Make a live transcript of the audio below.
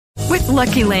With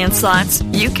Lucky Land Slots,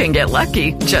 you can get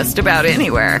lucky just about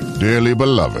anywhere. Dearly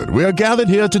beloved, we are gathered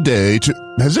here today to...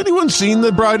 Has anyone seen the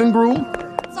bride and groom?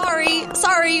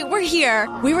 Sorry, we're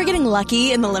here. We were getting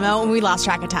lucky in the limo and we lost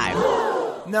track of time.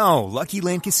 No, Lucky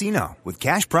Land Casino, with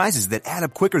cash prizes that add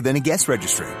up quicker than a guest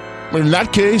registry. In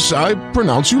that case, I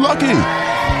pronounce you lucky.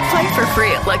 Play for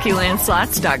free at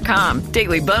LuckyLandSlots.com.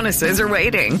 Daily bonuses are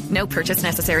waiting. No purchase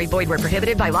necessary. Void where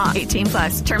prohibited by law.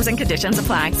 18+. Terms and conditions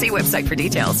apply. See website for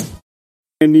details.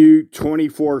 And you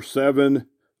 24/7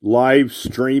 live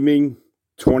streaming,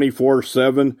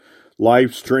 24/7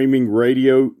 live streaming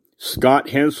radio. Scott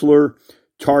Hensler,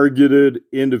 targeted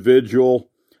individual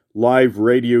live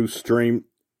radio stream,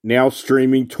 now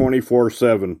streaming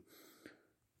 24/7.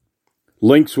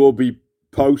 Links will be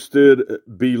posted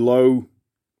below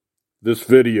this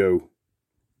video.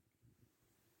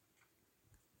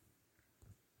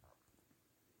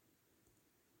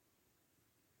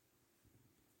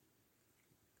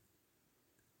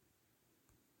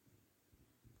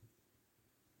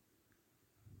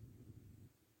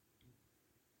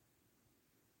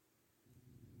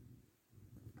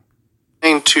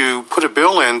 To put a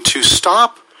bill in to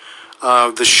stop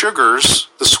the sugars,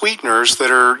 the sweeteners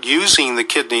that are using the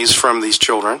kidneys from these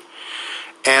children.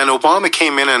 And Obama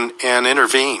came in and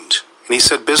intervened. And he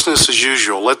said, business as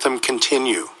usual, let them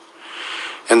continue.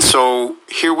 And so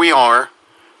here we are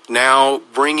now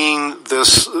bringing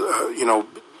this,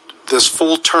 this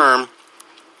full term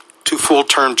to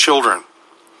full-term children.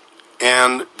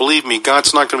 And believe me,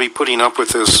 God's not going to be putting up with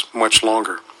this much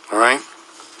longer, all right?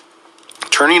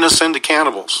 Turning us into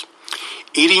cannibals,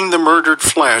 eating the murdered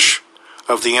flesh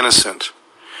of the innocent.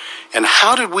 And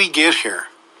how did we get here?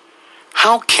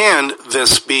 How can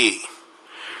this be?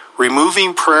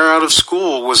 Removing prayer out of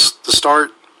school was the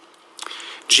start.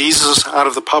 Jesus out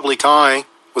of the public eye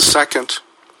was second.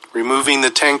 Removing the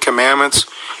 10 Commandments,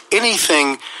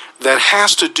 anything that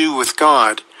has to do with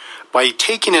God, by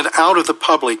taking it out of the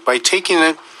public, by taking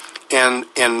it and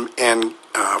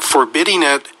forbidding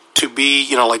it to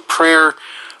be, like prayer,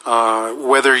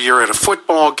 whether you're at a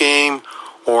football game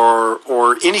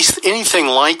or anything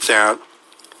like that,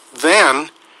 then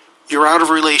you're out of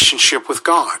relationship with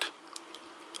God.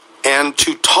 And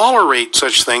to tolerate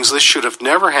such things, this should have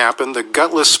never happened. The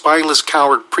gutless, spineless,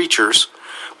 coward preachers,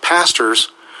 pastors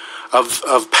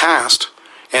of past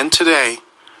and today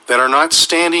that are not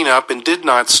standing up and did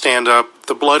not stand up,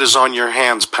 the blood is on your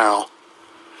hands, pal.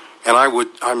 And I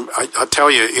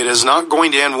tell you, it is not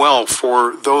going to end well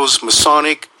for those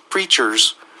Masonic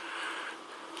preachers,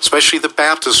 especially the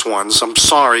Baptist ones. I'm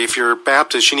sorry, if you're a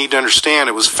Baptist, you need to understand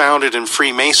it was founded in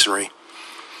Freemasonry.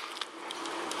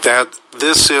 That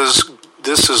this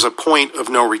is a point of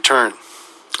no return.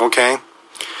 Okay?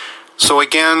 So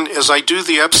again, as I do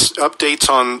the updates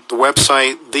on the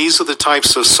website, these are the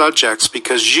types of subjects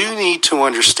because you need to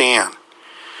understand.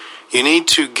 You need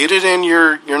to get it in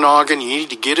your noggin. You need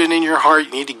to get it in your heart.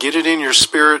 You need to get it in your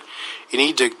spirit. You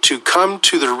need to come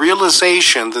to the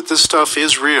realization that this stuff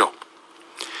is real.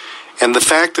 And the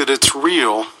fact that it's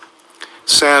real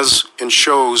says and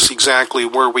shows exactly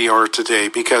where we are today.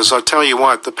 Because I'll tell you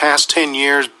what, the past 10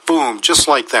 years, boom, just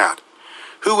like that.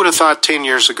 Who would have thought 10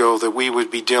 years ago that we would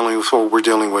be dealing with what we're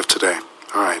dealing with today?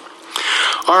 All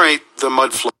right, the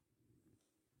mud flow.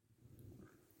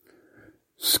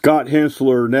 Scott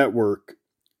Hensler Network,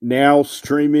 now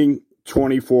streaming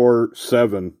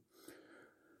 24/7.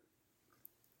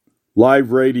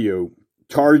 Live radio,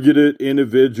 targeted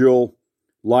individual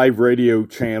live radio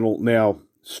channel, now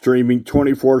streaming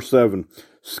 24/7.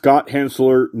 Scott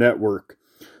Hensler Network.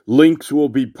 Links will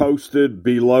be posted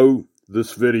below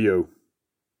this video.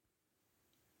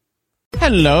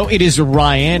 Hello, it is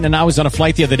Ryan, and I was on a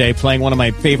flight the other day playing one of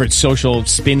my favorite social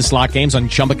spin slot games on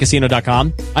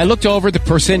ChumbaCasino.com. I looked over at the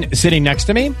person sitting next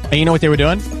to me, and you know what they were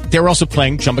doing? They were also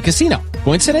playing Chumba Casino.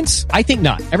 Coincidence? I think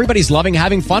not. Everybody's loving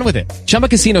having fun with it. Chumba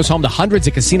Casino is home to hundreds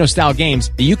of casino-style games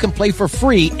that you can play for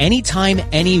free anytime,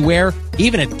 anywhere,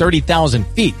 even at 30,000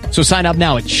 feet. So sign up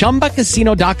now at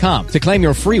ChumbaCasino.com to claim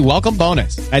your free welcome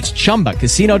bonus. That's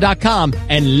ChumbaCasino.com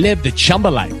and live the Chumba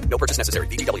life. No purchase necessary.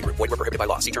 VGW. Void where prohibited by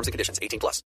law. See terms and conditions. 18+.